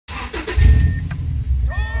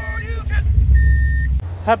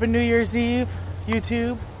Happy New Year's Eve,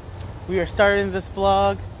 YouTube. We are starting this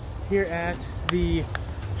vlog here at the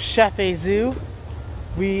Chaffee Zoo.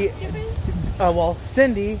 Well,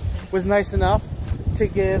 Cindy was nice enough to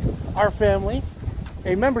give our family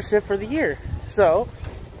a membership for the year. So,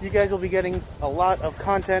 you guys will be getting a lot of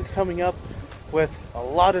content coming up with a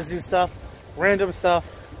lot of zoo stuff, random stuff.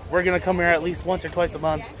 We're gonna come here at least once or twice a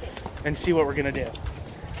month and see what we're gonna do.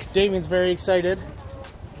 Damien's very excited.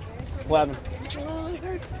 What happened?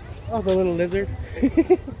 Oh, the little lizard.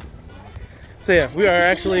 So yeah, we are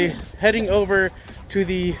actually heading over to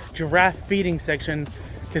the giraffe feeding section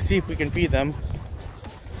to see if we can feed them.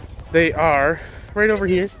 They are right over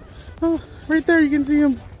here. Oh, right there, you can see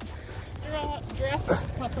them.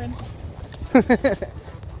 Giraffe prints.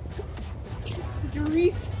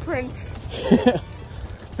 Giraffe prints.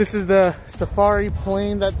 This is the safari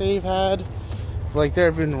plane that they've had. Like, there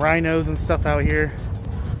have been rhinos and stuff out here.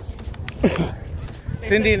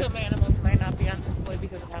 Cindy and some animals might not be on display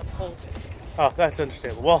because of how cold it is. oh, that's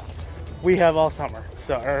understandable. Well, we have all summer,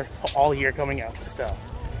 so or all year coming out. So,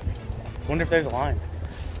 wonder if there's a line.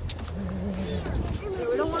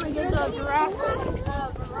 We don't want to get the giraffe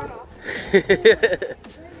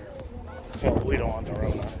Well, we don't want the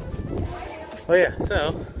Rona. Oh yeah,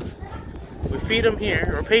 so we feed them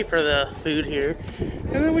here, or pay for the food here,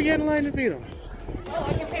 and then we get in line to feed them. Oh,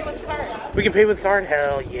 I can pay with card. We can pay with card?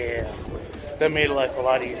 Hell yeah. That made life a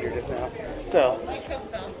lot easier just now. So, My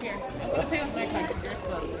chip down here. I'm going to pay with my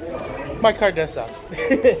card. my card does suck.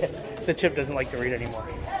 The chip doesn't like to read anymore.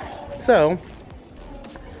 So,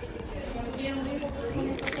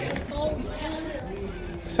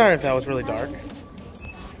 sorry if that was really dark.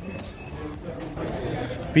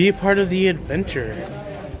 Be a part of the adventure.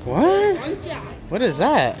 What? What is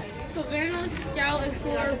that? Savannah Scout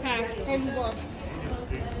Explorer Pack, $10.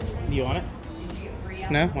 Do you want it?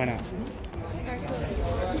 No? Why not?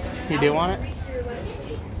 You do want it?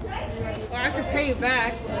 Well, I have to pay you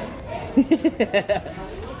back.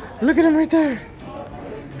 Look at him right there.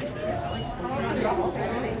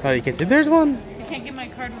 Oh, you can see. There's one. I can't get my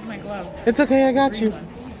card with my glove. It's okay, I got you.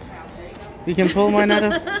 You can pull mine out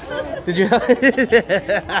of... Did you? Okay,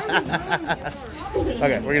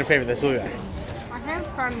 we're gonna pay for this. We'll be back. My hand's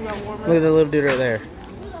kind of warmer. Look at the little dude right there.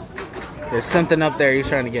 There's something up there he's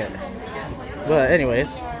trying to get. But anyways,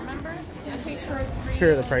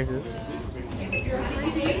 here are the prices.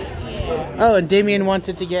 Oh, and Damien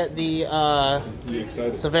wanted to get the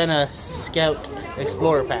Savannah Scout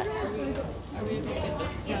Explorer Pack.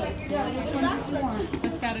 The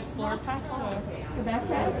Scout Explorer Pack? The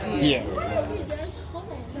backpack? Yeah. It's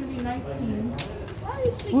going to be 19.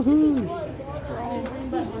 Woohoo!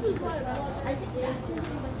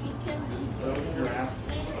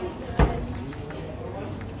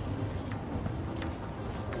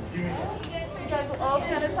 You guys will all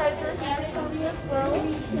sanitize your hands for me as well.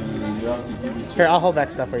 Here, I'll hold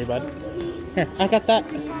that stuff for you, bud. Here, I got that.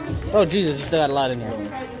 Oh, Jesus, you still got a lot in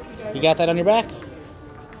here. You got that on your back?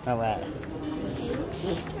 All right.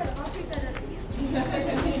 My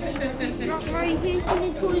hands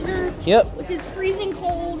in the tweezer. Yep. Which is freezing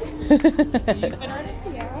cold.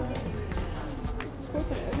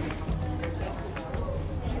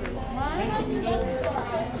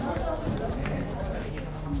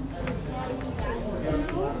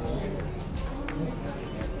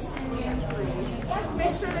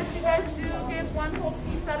 Make sure that you guys do get one whole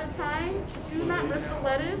piece at a time. Do not rip the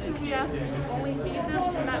lettuce, and we ask you to only feed them, do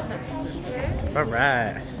not touch. Okay? All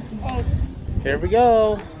right. Oh. Here we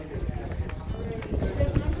go.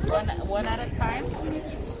 One at a time?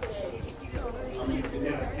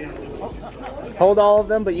 Hold all of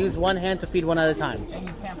them, but use one hand to feed one at a time. And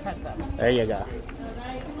you can't pet them. There you go.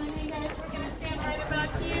 Alright, come on, you guys. We're going to stand right about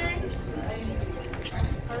here.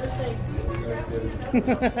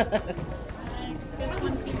 Just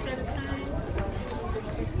one piece at a time.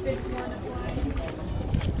 Big one.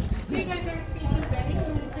 So you guys are feeding Benny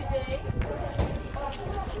today.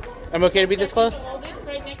 I'm okay to be this close? The oldest,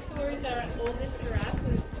 right next to her is our oldest giraffe,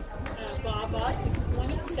 who's Baba. She's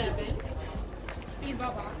 27. Feed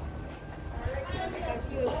Baba.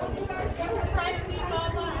 Try to feed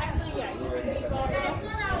Baba. Actually, yeah, you can feed Baba.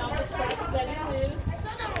 And I'll just grab Benny too.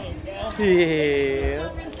 There you Yeah. go.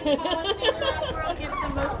 Girl gets the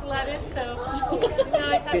most lettuce, so you know, I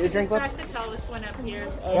have Get your to drink, bud? distract the tallest one up here.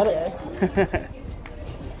 Got it.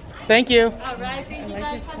 Thank you. All right, thank you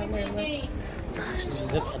guys. Have a great day.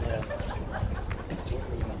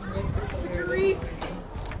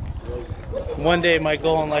 One day my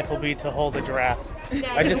goal in life will be to hold a giraffe.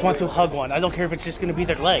 I just want to hug one. I don't care if it's just going to be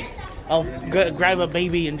their leg. I'll grab a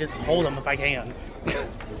baby and just hold them if I can.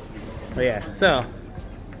 But yeah, so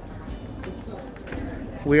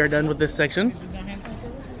we are done with this section.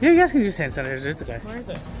 Yeah, you guys can use hand sanitizer. It's okay. Where is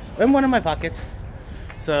it? In one of my pockets.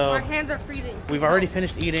 So My hands are freezing. we've already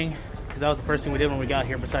finished eating because that was the first thing we did when we got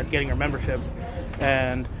here besides getting our memberships.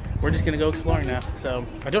 And we're just gonna go exploring now. So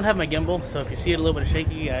I don't have my gimbal, so if you see it a little bit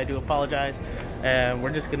shaky, I do apologize. And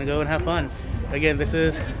we're just gonna go and have fun. Again, this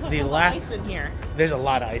is the last. Ice in here. There's a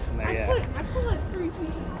lot of ice in there, yeah. I put like 3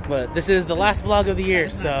 pieces. But this is the last vlog of the year,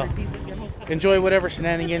 so enjoy whatever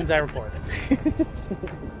shenanigans I record.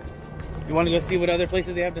 You want to go see what other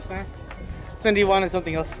places they have to snack? Cindy wanted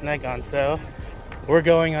something else to snack on, so we're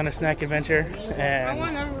going on a snack adventure. And I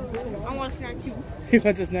want a snack too. he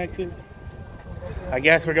wants a snack too. I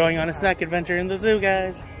guess we're going on a snack adventure in the zoo,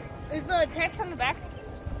 guys. Is the text on the back?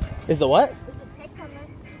 Is the what? Is the text on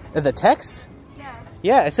there? The text? Yeah.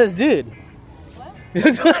 Yeah, it says dude. What?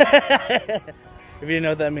 If you didn't know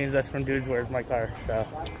what that means, that's from Dudes Where's My Car. So,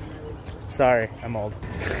 sorry, I'm old.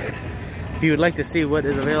 If you would like to see what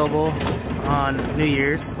is available on New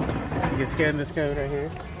Year's, you can scan this code right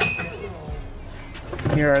here.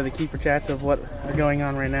 Here are the keeper chats of what are going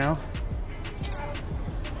on right now.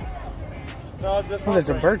 Oh, there's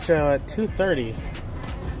a bird show at 2:30.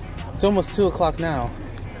 It's almost 2 o'clock now.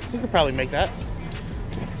 We could probably make that.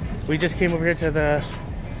 We just came over here to the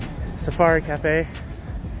Safari Cafe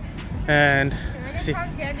and see.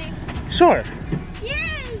 Cotton candy? Sure.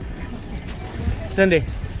 Yay! Cindy,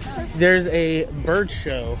 there's a bird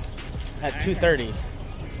show at 2:30.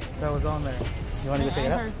 That was on there. You want to go check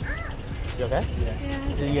it out? You okay?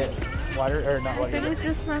 Yeah. Did you get water or not water? It was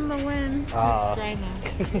just from the wind. It's dry now.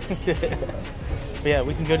 But yeah,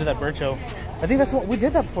 we can go to that bird show. I think that's what we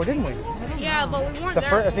did that before, didn't we? Yeah, but we weren't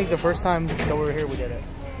there. I think the first time that we were here, we did it.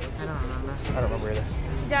 I don't remember. I don't remember either.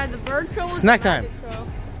 Yeah, the bird show was Snack the time. magic show.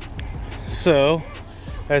 So,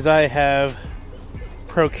 as I have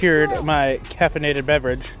procured my caffeinated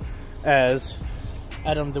beverage, as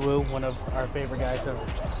Adam DeWoo, one of our favorite guys, have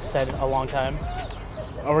said a long time,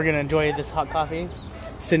 we're gonna enjoy this hot coffee.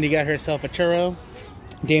 Cindy got herself a churro.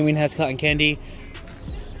 Damien has cotton candy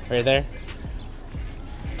right there.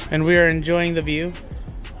 And we are enjoying the view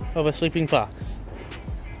of a sleeping fox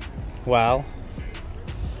while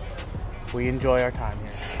we enjoy our time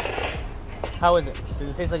here. How is it? Does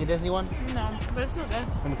it taste like a Disney one? No, but it's still good.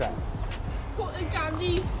 Let me try. Cotton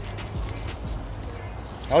candy.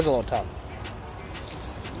 That was a little tough.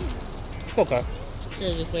 It's okay.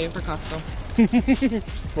 Should've just waited for Costco.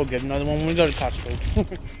 We'll get another one when we go to Costco.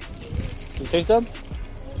 You taste good?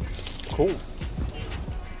 Cool.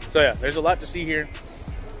 So yeah, there's a lot to see here.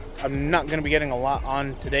 I'm not going to be getting a lot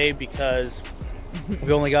on today because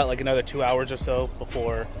we only got like another 2 hours or so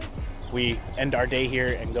before we end our day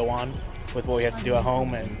here and go on with what we have to do at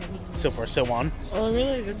home and so forth, so on. Well, we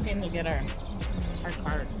really just came to get our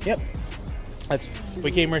card. Yep.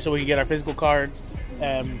 We came here so we could get our physical cards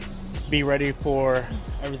and be ready for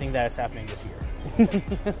everything that is happening this year.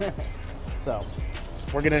 So,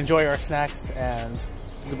 we're going to enjoy our snacks and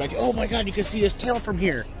go back to, oh my god, you can see his tail from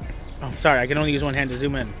here. Oh, sorry, I can only use one hand to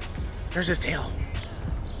zoom in. There's his tail.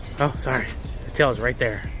 Oh, sorry. His tail is right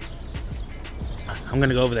there. I'm going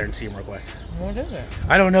to go over there and see him real quick. What is it?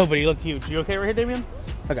 I don't know, but he looked huge. You okay right here, Damien?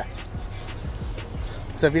 Okay.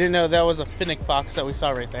 So if you didn't know, that was a finnick fox that we saw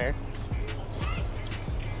right there.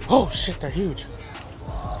 Oh shit, they're huge.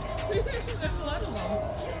 There's a lot of them.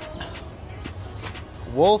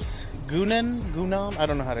 Wolf's Gunan? I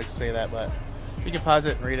don't know how to say that, but you can pause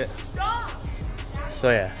it and read it. So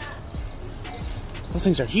yeah. Those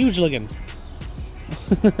things are huge looking.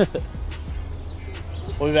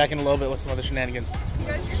 We'll be back in a little bit with some other shenanigans.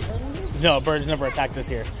 No, birds never attacked us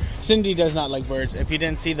here. Cindy does not like birds. If you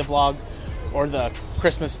didn't see the vlog or the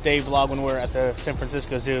Christmas Day vlog when we were at the San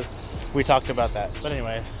Francisco Zoo, we talked about that. But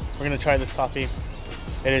anyways, we're gonna try this coffee.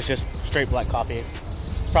 It is just straight black coffee.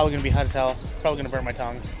 It's probably gonna be hot as hell. Probably gonna burn my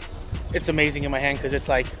tongue. It's amazing in my hand because it's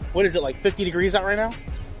like, what is it, like 50 degrees out right now?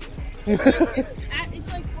 It's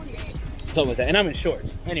like 48. Something like that. And I'm in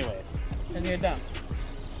shorts. Anyways. And you're done.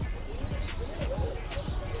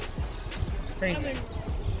 Crazy.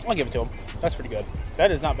 I'll give it to him. That's pretty good.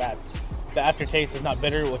 That is not bad. The aftertaste is not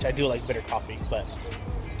bitter, which I do like bitter coffee, but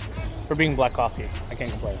for being black coffee, I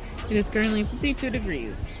can't complain. It is currently 52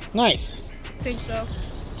 degrees. Nice. I think so.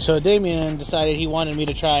 So Damien decided he wanted me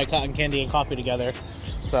to try cotton candy and coffee together.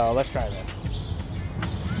 So let's try this.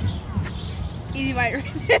 Easy bite right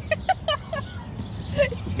there.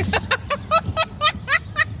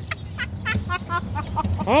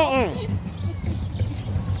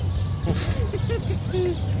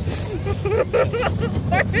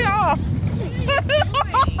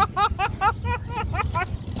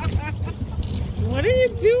 What are you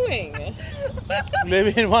doing?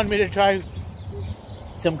 Maybe he wanted me to try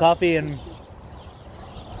some coffee and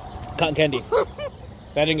cotton candy.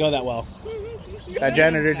 That didn't go that well. That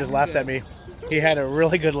janitor just laughed at me. He had a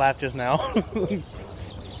really good laugh just now.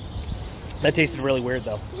 That tasted really weird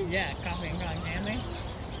though. Yeah, coffee and cotton candy.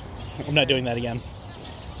 I'm not doing that again.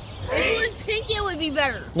 If it was pink, it would be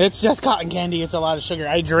better. It's just cotton candy. It's a lot of sugar.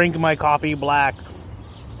 I drink my coffee black.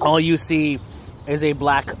 All you see is a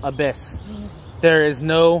black abyss. There is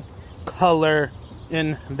no color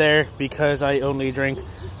in there because I only drink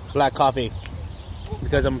black coffee.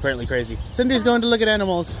 Because I'm apparently crazy. Cindy's going to look at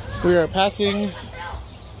animals. We are passing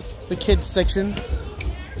the kids section.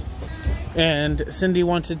 And Cindy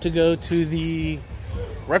wanted to go to the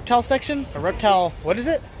reptile section? A reptile, what is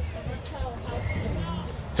it?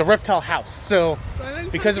 It's a reptile house. So,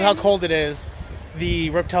 because of how cold it is, the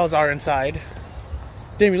reptiles are inside.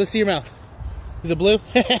 Damien, let's see your mouth. Is it blue?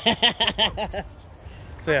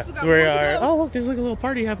 So yeah, we are. Oh look, there's like a little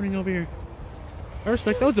party happening over here. I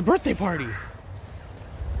respect. Oh, it's a birthday party.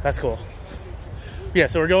 That's cool. Yeah,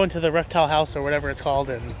 so we're going to the reptile house or whatever it's called,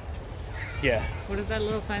 and yeah. What does that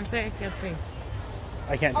little sign say? I can't see.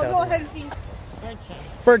 I can't I'll tell. go ahead and see.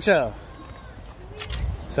 Bird show.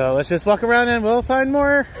 So let's just walk around and we'll find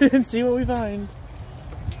more and see what we find.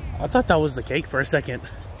 I thought that was the cake for a second.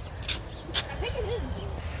 I think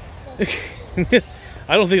it is.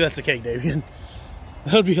 I don't think that's the cake, Damien.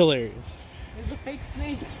 That would be hilarious. There's a fake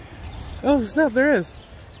snake. Oh snap, there is.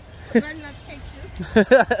 Bird nuts cake too.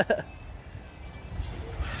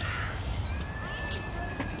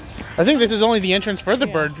 I think this is only the entrance for the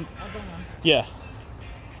bird. Yeah.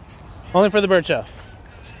 Only for the bird show.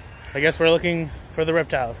 I guess we're looking for the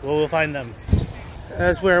reptiles. We'll find them.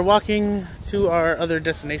 As we're walking to our other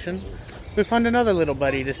destination, we found another little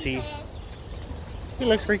buddy to see. He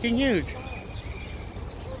looks freaking huge.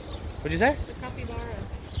 What'd you say? The capybara.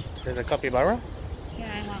 There's a capybara?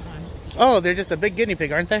 Yeah, I want one. Oh, they're just a big guinea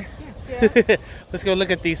pig, aren't they? Yeah. Let's go look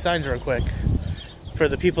at these signs real quick for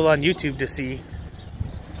the people on YouTube to see.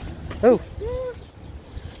 Oh.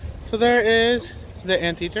 So there is the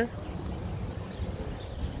anteater.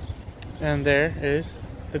 And there is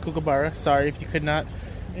the kookaburra. Sorry if you could not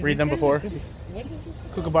read them before. What is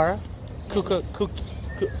it? Kookaburra?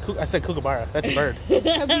 I said kookaburra. That's a bird.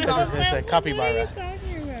 It's a capybara.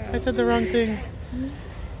 I said the wrong thing.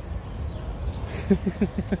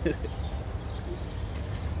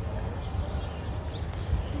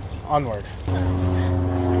 Onward.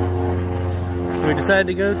 We decided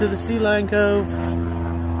to go to the Sea Lion Cove.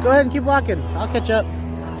 Go ahead and keep walking. I'll catch up.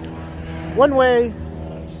 One way.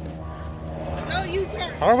 No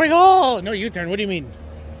U-turn. How are we go? No U-turn. What do you mean?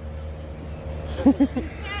 You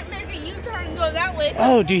can't make a U-turn and go that way.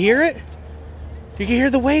 Oh, do you hear it? You can hear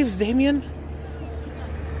the waves, Damien.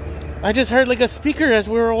 I just heard like a speaker as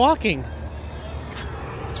we were walking.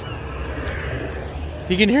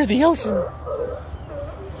 You can hear the ocean.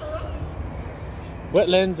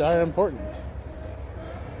 Wetlands are important.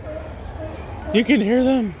 You can hear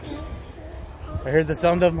them. I heard the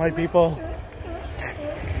sound of my people.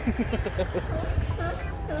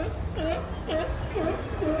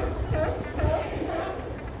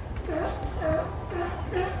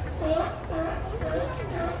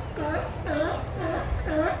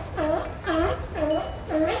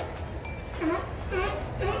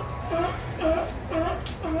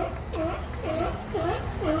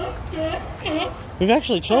 We've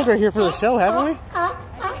actually chilled right here for the show, haven't we?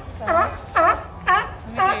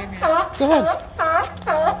 Go ahead.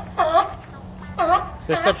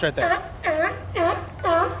 There's steps right there.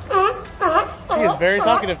 He is very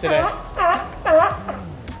talkative today.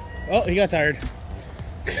 Oh, he got tired.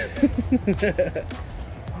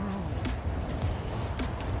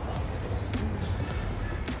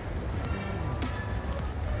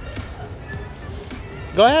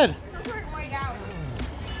 Go ahead.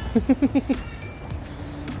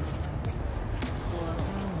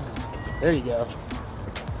 There you go.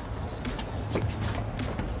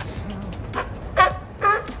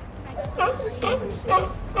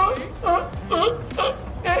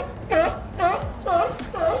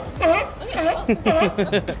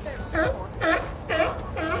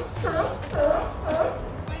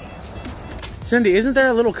 Cindy, isn't there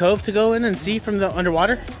a little cove to go in and see from the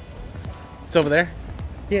underwater? It's over there.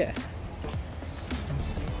 Yeah.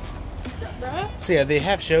 So yeah, they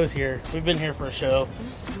have shows here. We've been here for a show,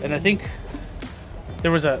 and I think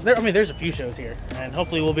there's a few shows here, and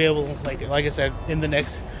hopefully we'll be able, like I said, in the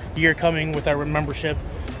next year coming with our membership,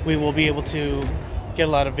 we will be able to get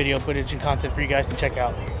a lot of video footage and content for you guys to check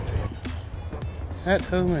out. At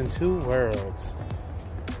home in two worlds.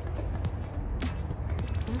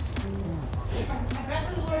 I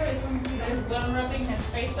bet we were some guys bum rubbing his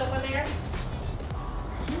face over there.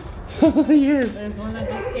 He is. There's one that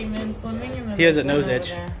just came in swimming. And then He has a there's nose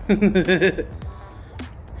one over itch. there.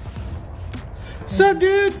 Sup,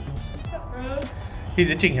 dude? Sup, bro? He's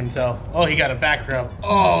itching himself. Oh, he got a back rub.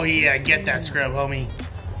 Oh, yeah, get that scrub, homie.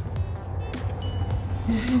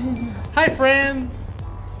 Hi, friend.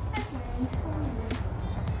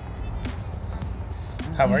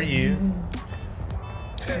 How are you?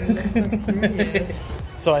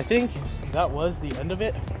 So I think that was the end of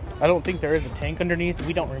it. I don't think there is a tank underneath.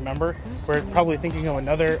 We don't remember. We're probably thinking of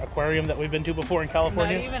another aquarium that we've been to before in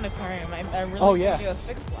California. Not even aquarium. I really Oh, yeah. do a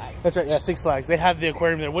Six Flags. That's right, yeah, Six Flags. They have the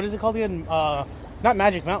aquarium there. What is it called again? Not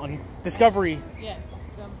Magic Mountain. Discovery. Yeah.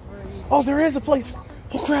 Discovery. Oh, there is a place.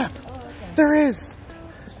 Oh, crap. Oh, okay. There is.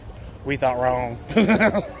 We thought wrong. But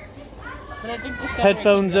I think Discovery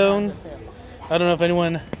Headphone can zone. get on I don't know if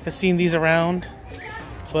anyone has seen these around,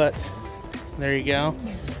 but there you go.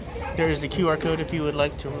 There's the QR code if you would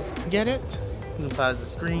like to get it. You can pause the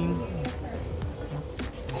screen.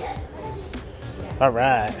 All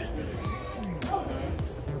right.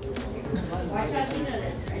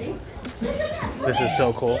 This is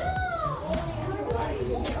so cool.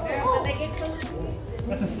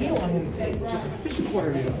 That's a feel on him. Fishing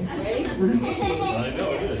aquarium. I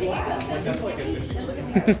know it is. That's like a fishing.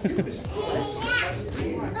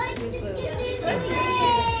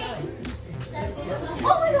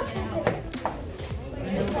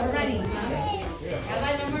 We're ready.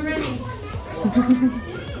 We're ready.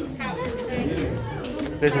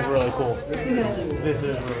 This is really cool. This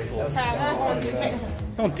is really cool.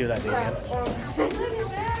 Don't do that, Damian.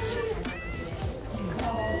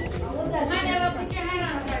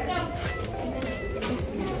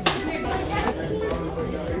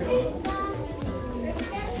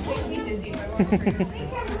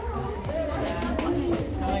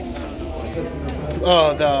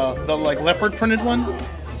 Oh, the like leopard printed one.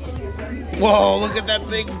 Whoa, look at that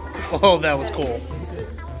big. Oh, that was cool.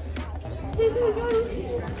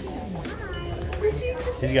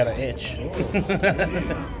 He's got an itch.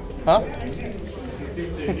 Huh?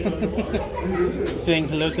 Saying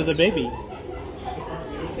hello to the baby.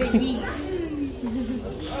 Baby.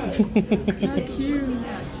 How cute.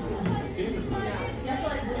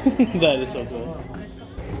 That is so cool.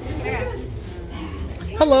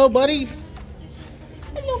 Hello, buddy.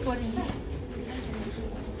 Hello, buddy.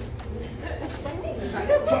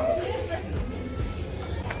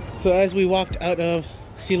 So as we walked out of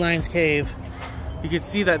Sea Lion's Cave, you can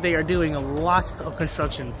see that they are doing a lot of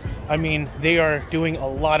construction. I mean, they are doing a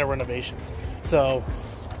lot of renovations. So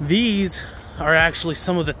these are actually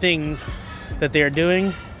some of the things that they are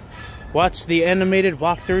doing. Watch the animated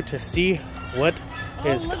walkthrough to see what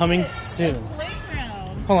is coming soon.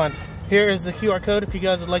 Playground. Hold on. Here is the QR code if you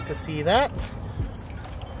guys would like to see that.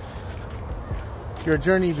 Your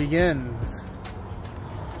journey begins.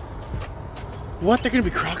 What? There are gonna be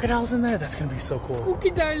crocodiles in there? That's gonna be so cool.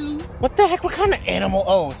 Crocodile. What the heck? What kind of animal?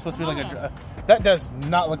 Oh, it's supposed to be like a... that does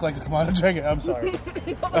not look like a Komodo dragon. I'm sorry.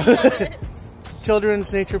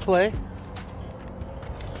 Children's nature play.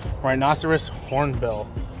 Rhinoceros hornbill.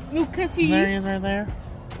 New coffee. There he is right there.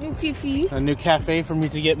 New coffee. A new cafe for me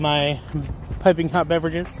to get my piping hot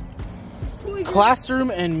beverages. Classroom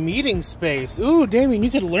and meeting space. Ooh, Damien, you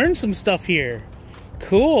could learn some stuff here.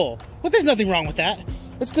 Cool. Well, there's nothing wrong with that.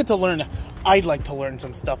 It's good to learn. I'd like to learn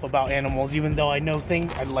some stuff about animals, even though I know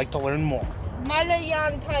things. I'd like to learn more.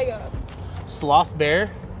 Malayan tiger. Sloth bear,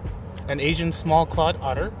 an Asian small clawed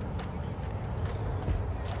otter,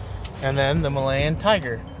 and then the Malayan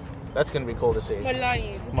tiger. That's gonna be cool to see.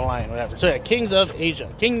 Malayan, whatever. So yeah,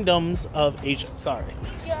 Kingdoms of Asia. Sorry.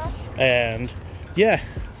 Yeah. And yeah,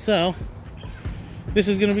 so this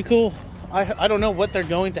is gonna be cool. I don't know what they're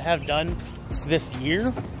going to have done this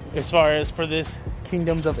year as far as for this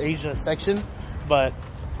Kingdoms of Asia section, but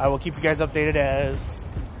I will keep you guys updated as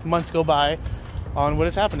months go by on what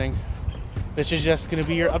is happening. This is just going to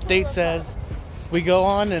be your updates as we go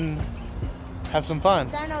on and have some fun.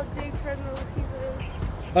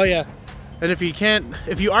 Oh yeah, and if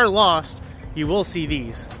you are lost, you will see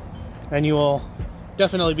these, and you will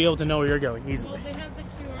definitely be able to know where you're going easily. Well, they have the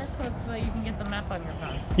QR code so that you can get the map on your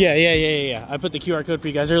phone. Yeah. I put the QR code for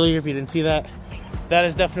you guys earlier if you didn't see that. That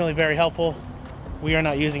is definitely very helpful. We are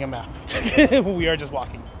not using a map. We are just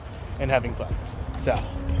walking and having fun. So,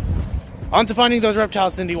 on to finding those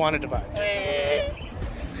reptiles Cindy wanted to find.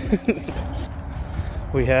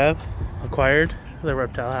 We have acquired the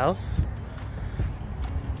reptile house.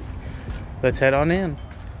 Let's head on in.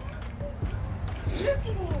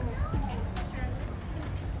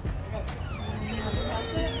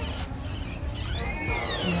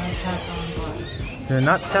 Do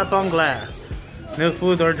not tap on glass. No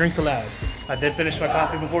food or drinks allowed. I did finish my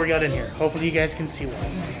coffee before we got in here. Hopefully you guys can see one.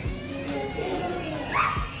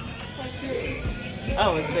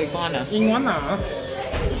 Oh, it's the iguana. Iguana.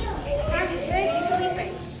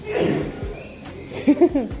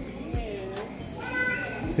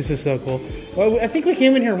 This is so cool. Well, I think we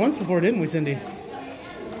came in here once before, didn't we, Cindy?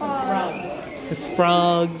 Frog. It's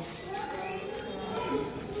frogs.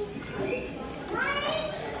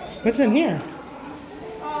 What's in here?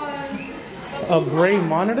 A gray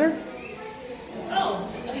monitor?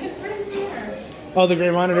 Oh, the gray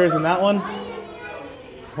monitor is in that one?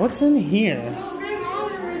 What's in here?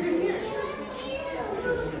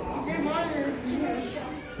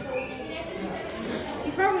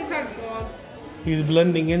 He probably tried to fall. He's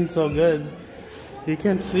blending in so good. You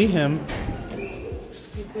can't see him.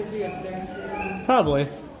 He could be up there. Probably.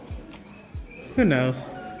 Who knows?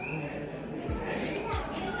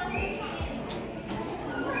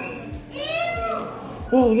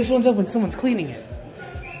 Whoa, this one's up when someone's cleaning it.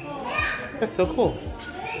 That's so cool.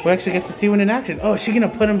 We actually get to see one in action. Oh, is she gonna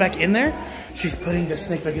put him back in there? She's putting the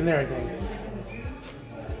snake back in there, I think.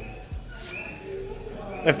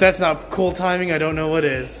 If that's not cool timing, I don't know what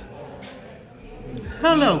is.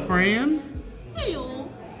 Hello, friend. Hello.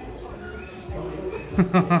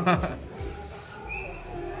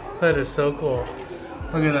 That is so cool.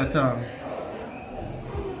 Look at that tongue.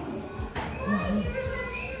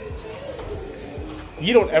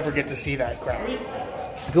 You don't ever get to see that crap.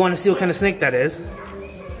 If you want to see what kind of snake that is,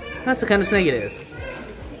 that's the kind of snake it is.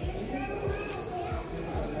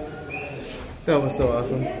 That was so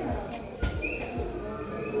awesome.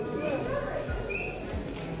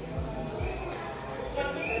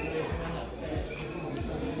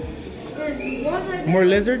 More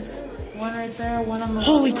lizards? One right there, one on the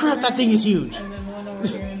Holy crap, that thing is huge! and then one over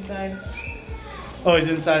here inside. Oh, he's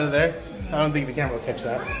inside of there? I don't think the camera will catch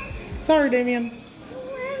that. Sorry, Damien.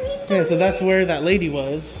 Yeah, so that's where that lady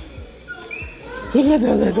was. Look at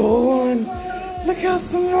that little one! Look how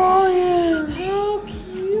small he is! How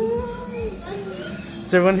cute!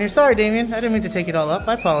 Is there one here? Sorry, Damien. I didn't mean to take it all up.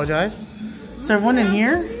 I apologize. Is there one in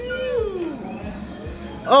here?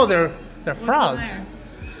 Oh, they're frogs.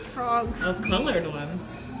 Frogs. Oh, colored ones.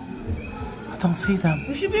 I don't see them.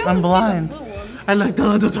 We should be able I'm to blind. see the blue ones. I like the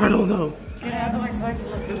little turtle though. Get out of my sight to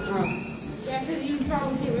look at them. Yeah, because you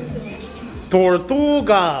probably can't reach them.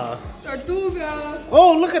 Tortuga. Tortuga.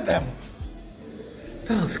 Oh, look at them.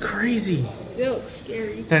 That looks crazy. They look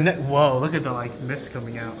scary. Whoa, look at the like mist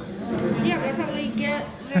coming out. Yeah, that's how they get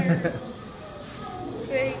their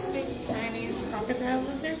big Chinese crocodile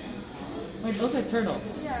lizard? Wait, those are turtles.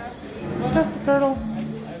 yeah. That's the turtle.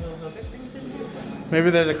 Are those other things in here? Maybe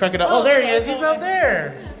there's a crocodile. Oh, there he is. He's up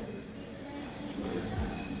there.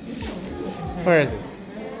 Where is he?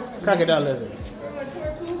 Crocodile lizard.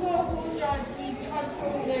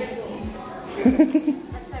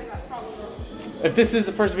 If this is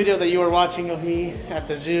the first video that you are watching of me at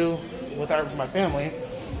the zoo with my family,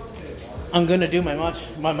 I'm gonna do my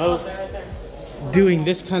most doing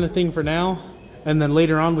this kind of thing for now, and then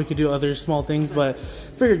later on we could do other small things, but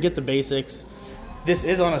figured get the basics. This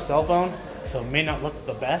is on a cell phone, so it may not look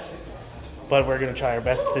the best, but we're gonna try our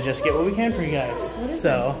best to just get what we can for you guys.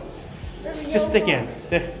 So just stick in.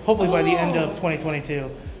 Hopefully by the end of 2022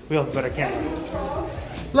 we'll have a better camera.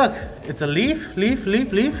 Look, it's a leaf,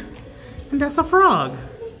 and that's a frog.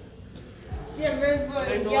 Yeah, there's one.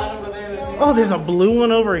 There's a lot over there. Oh, there's a blue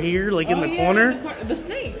one over here, like in the corner. The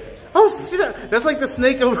snake. Oh, see that? That's like the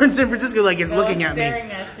snake over in San Francisco, like it's looking at me.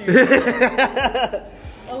 Staring at you.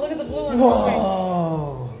 Oh, look at the blue one.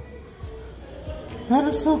 Whoa. That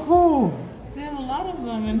is so cool. They have a lot of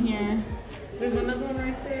them in here. There's another one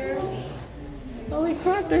right there. Holy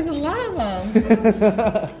crap, there's a lot of them.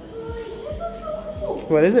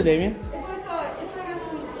 What is it, Damien? It's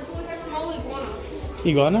like a small iguana.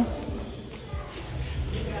 Iguana?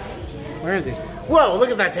 Where is he? Whoa, look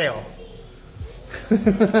at that tail.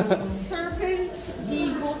 Serpent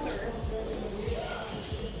eagle.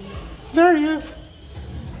 There he is.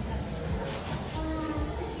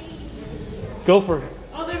 Go for it.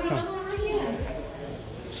 Oh, there's another one right here.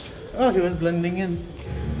 Oh, he was blending in.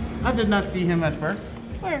 I did not see him at first.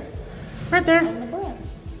 Where? Right there.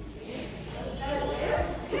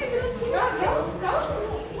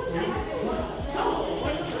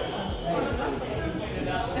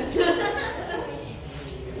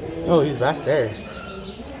 Oh, he's back there.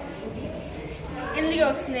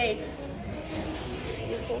 Indigo snake.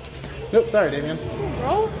 Nope, sorry, Damien.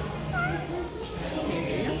 Bro?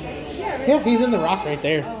 Yeah, he's in the rock right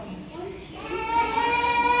there.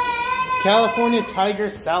 California tiger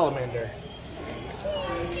salamander.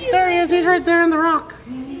 There he is. He's right there in the rock.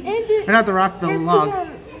 Or not the rock, the log.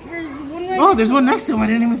 There's one right Oh, there's one next to him. I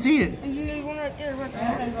didn't even see it. And there's one right there.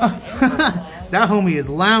 That homie is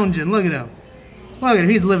lounging. Look at him. Look at him.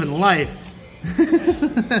 He's living life.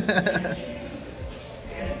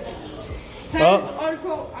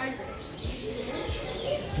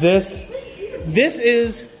 This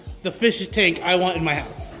is the fish tank I want in my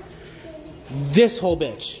house. This whole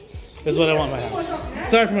bitch is what I want in my house.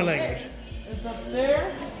 Sorry for my language. It's up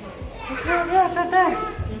there. Yeah, it's up there.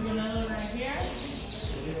 There's another right here.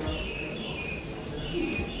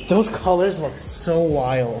 Those colors look so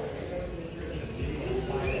wild.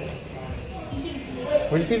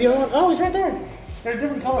 Where'd you see the other one? Oh, he's right there. They're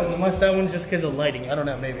different colors, unless that one's just because of lighting. I don't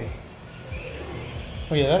know, maybe.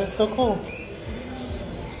 Oh yeah, that is so cool.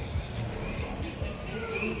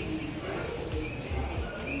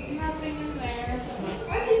 Nothing in there.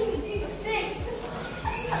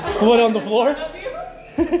 What, on the floor?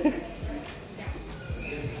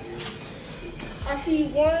 I see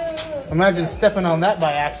one. Imagine stepping on that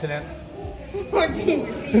by accident.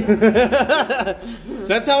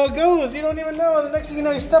 That's how it goes. You don't even know. And the next thing you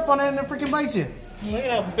know, you step on it and it freaking bites you. Look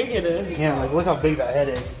at how big it is. Yeah, like look how big that head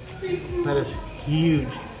is. That is huge.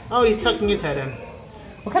 Oh, he's tucking his head in.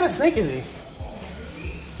 What kind of snake is he?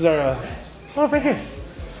 Is there a... Oh, right here.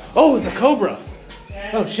 Oh, it's a cobra.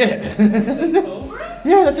 Oh, shit. Cobra?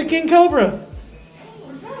 Yeah, that's a king cobra.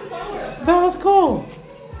 That was cool.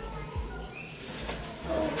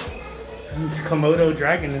 It's Komodo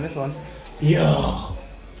dragon in this one. Yo.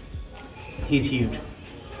 He's huge.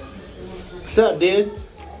 What's up, dude?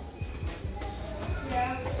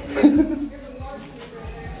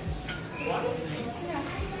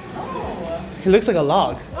 He looks like a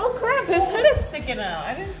log. Oh crap, his head is sticking out.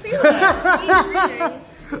 I didn't see that.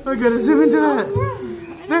 I gotta zoom into that.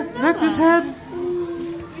 That's his head.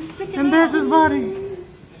 He's sticking And out. there's his body.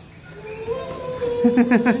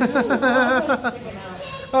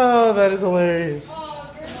 Oh, that is hilarious.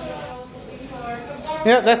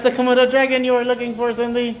 Yeah, that's the Komodo dragon you were looking for,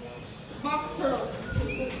 Cindy. Box turtle.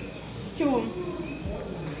 Chew him.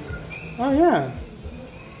 Oh, yeah.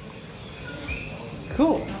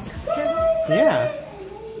 Cool. Yeah.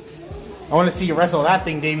 I want to see you wrestle that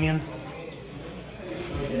thing, Damien.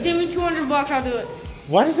 Give me $200, I'll do it.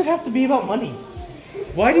 Why does it have to be about money?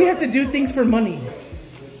 Why do you have to do things for money?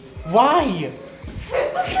 Why?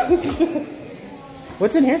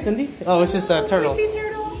 What's in here, Cindy? Oh, it's just the turtle.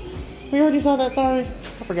 We already saw that, sorry.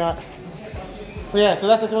 I forgot. So yeah, so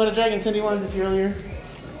that's the Komodo dragon Cindy wanted to see earlier.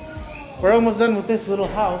 We're almost done with this little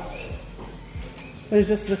house. There's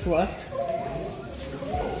just this left.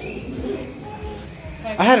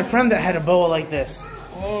 I had a friend that had a boa like this.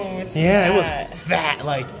 Oh, it's Yeah, it was fat. fat.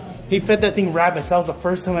 Like, he fed that thing rabbits. That was the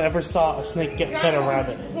first time I ever saw a snake get fed a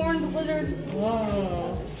rabbit. Horned lizard.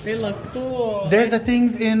 Whoa, they look cool. They're the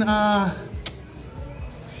things in,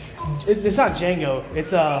 it's not Django.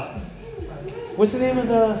 It's, what's the name of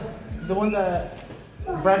the one that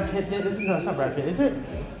Brad Pitt did? No, it's not Brad Pitt, is it?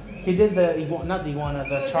 He did the, not the iguana,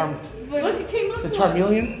 the Look, it came up the to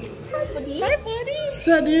charmeleon. Hi, buddy. Hi, buddy. What's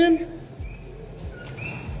up, dude?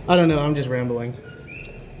 I don't know, I'm just rambling.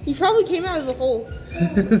 He probably came out of the hole.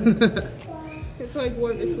 It's like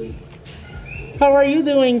warm this week. How are you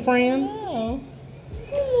doing, friend? Oh.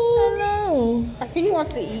 Hello. I think he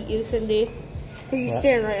wants to eat you, Cindy. Because he's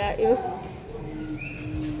staring right at you.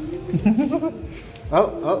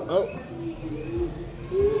 Oh.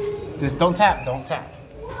 Just don't tap, don't tap.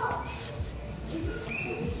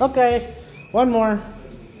 Okay, one more.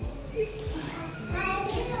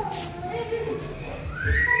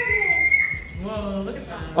 Whoa, look at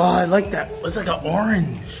that. Oh, I like that. It's like an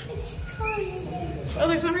orange. Oh,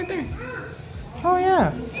 there's one right there. Oh,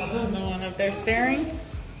 yeah. There's no one up there staring.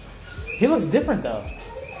 He looks different, though.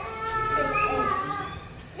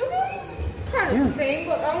 Kind of the same,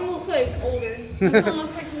 but almost like older. This one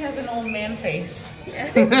looks like he has an old man face.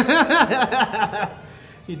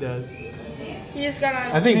 He does. He just got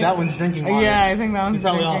on. I think that one's drinking water. Yeah, I think that one's He's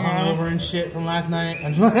probably all drinking water. hungover and shit from last night.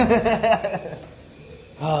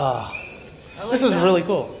 Ah, this was really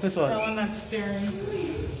cool. This The was. one that's staring.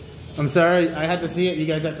 I'm sorry, I had to see it. You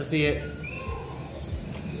guys have to see it.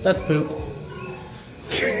 That's poop. Look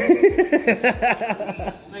at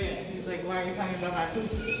it. He's like, why are you talking about my poop?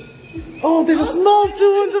 Oh, there's a small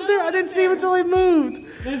two ones up there. I didn't see him until I moved.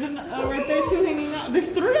 There's right there two hanging out. There's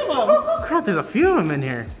three of them. Oh, crap, there's a few of them in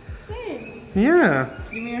here. Hey, Yeah.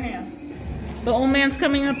 give me your hand. The old man's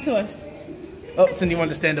coming up to us. Oh, Cindy wanted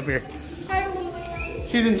to stand up here.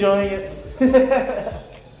 She's enjoying it. And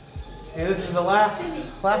this is the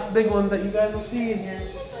last big one that you guys will see in here.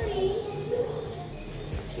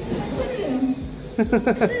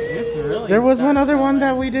 It's really There was one other one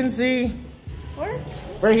that we didn't see. Where?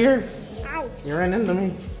 Right here. Ow. Ouch. You ran into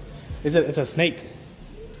me. It's a snake.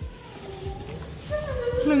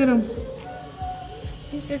 Look at him.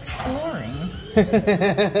 He's exploring.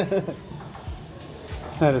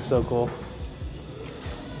 That is so cool.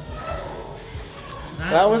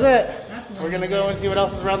 That was it. We're gonna go and see what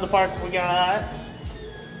else is around the park. We got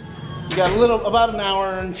about an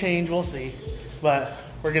hour and change. We'll see, but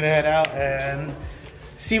we're gonna head out and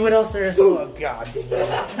see what else there is. Oh God, you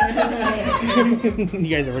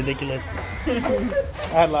guys are ridiculous. I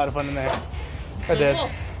had a lot of fun in there. I did.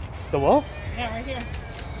 Wolf. The wolf? Yeah, right here.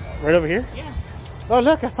 Right over here? Yeah. Oh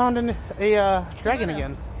look, I found a dragon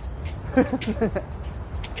again.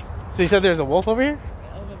 So you said there's a wolf over here?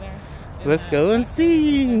 Over there. Let's go and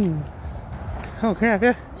see. Oh crap,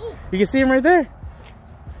 yeah. You can see him right there.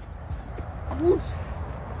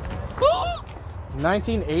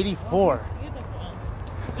 1984.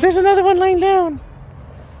 There's another one laying down.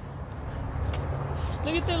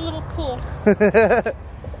 Look at that little pool.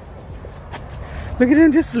 Look at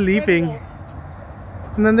him just sleeping.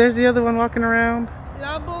 And then there's the other one walking around.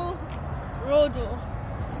 Lobo Rojo.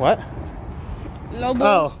 What? Lobo.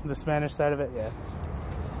 Oh, the Spanish side of it, yeah.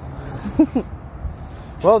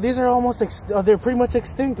 Well, these are almost they're pretty much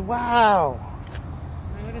extinct. Wow.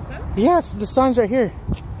 What is that? Yes, the sign's right here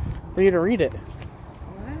for you to read it. Wow.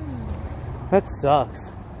 That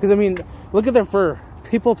sucks. Because I mean, look at their fur.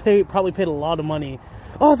 People probably paid a lot of money.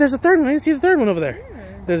 Oh, there's a third one. I didn't see the third one over there.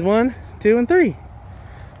 Yeah. There's 1, 2, and 3.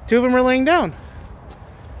 2 of them are laying down.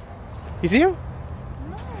 You see them?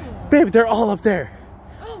 No. Babe, they're all up there.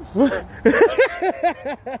 Oh, shit.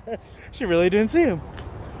 She really didn't see him.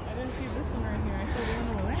 I didn't see this one right here. I saw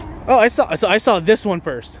the one over there. Oh, I saw this one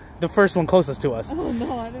first. The first one closest to us. Oh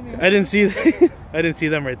no, I didn't even. I didn't see I didn't see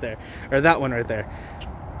them right there. Or that one right there.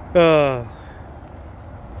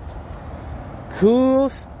 Cool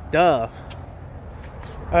stuff.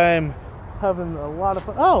 I'm having a lot of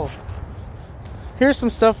fun. Oh, here's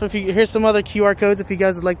some stuff. Here's some other QR codes if you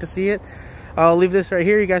guys would like to see it. I'll leave this right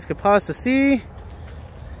here. You guys could pause to see.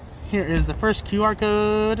 Here is the first QR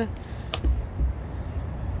code.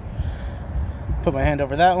 Put my hand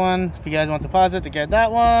over that one if you guys want to pause it to get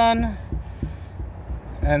that one.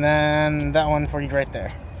 And then that one for you right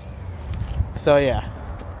there. So yeah,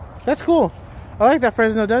 that's cool. I like that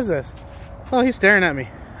Fresno does this. Oh, he's staring at me.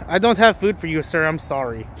 I don't have food for you, sir. I'm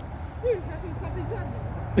sorry.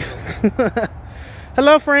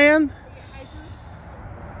 Hello, friend.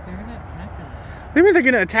 What do you mean they're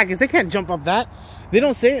gonna attack us? They can't jump up that. They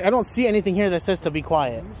don't say. I don't see anything here that says to be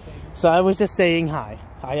quiet. So I was just saying hi.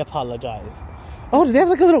 I apologize. Oh, do they have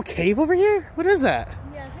like a little cave over here? What is that?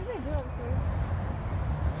 Yeah, I think they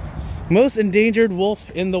do. Most endangered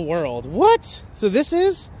wolf in the world. What? So that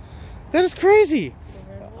is crazy.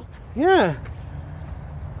 Yeah.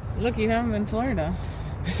 Look, you have him in Florida.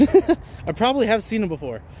 I probably have seen him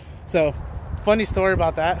before. So, funny story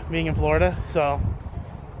about that, being in Florida. So,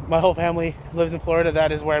 my whole family lives in Florida.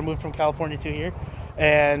 That is where I moved from California to here.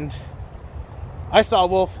 And I saw a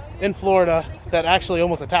wolf in Florida that actually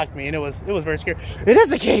almost attacked me, and it was very scary. It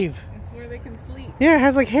is a cave. It's where they can sleep. Yeah, it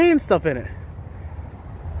has like hay and stuff in it.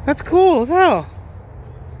 That's cool as hell.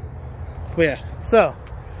 But yeah, so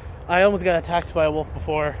I almost got attacked by a wolf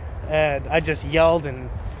before, and I just yelled, and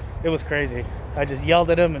it was crazy. I just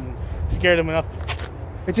yelled at him and scared him enough.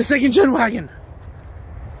 It's a second gen wagon.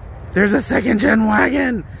 There's a second gen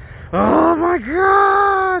wagon. Oh my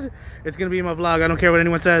god. It's gonna be in my vlog. I don't care what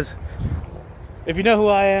anyone says. If you know who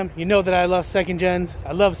I am, you know that I love second gens.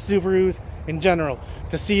 I love Subarus in general.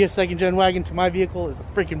 To see a second gen wagon to my vehicle is the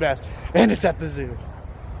freaking best. And it's at the zoo.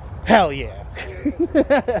 Hell yeah.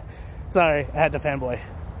 Sorry, I had to fanboy.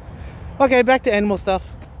 Okay, back to animal stuff.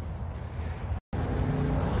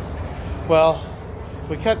 Well,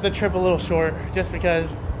 we cut the trip a little short just because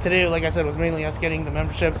today, like I said, was mainly us getting the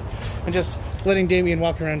memberships and just letting Damien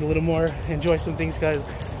walk around a little more, enjoy some things, because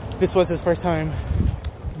this was his first time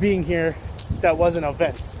being here. That was an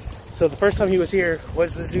event. So the first time he was here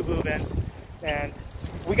was the zoo event, and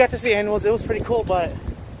we got to see animals. It was pretty cool, but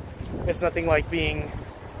it's nothing like being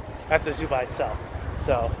at the zoo by itself.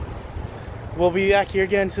 So we'll be back here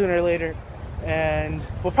again sooner or later, and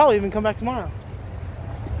we'll probably even come back tomorrow.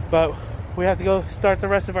 But we have to go start the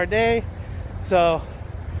rest of our day. So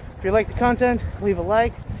if you like the content, leave a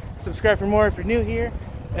like, subscribe for more if you're new here,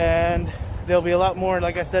 and there'll be a lot more,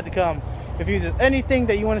 like I said, to come. If there's anything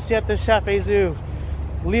that you want to see at this Chaffee Zoo,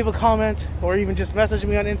 leave a comment or even just message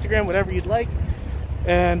me on Instagram, whatever you'd like,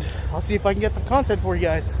 and I'll see if I can get the content for you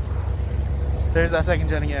guys. There's that second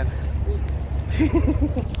gen again.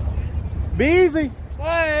 Be easy.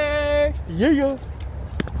 Bye. Yeah.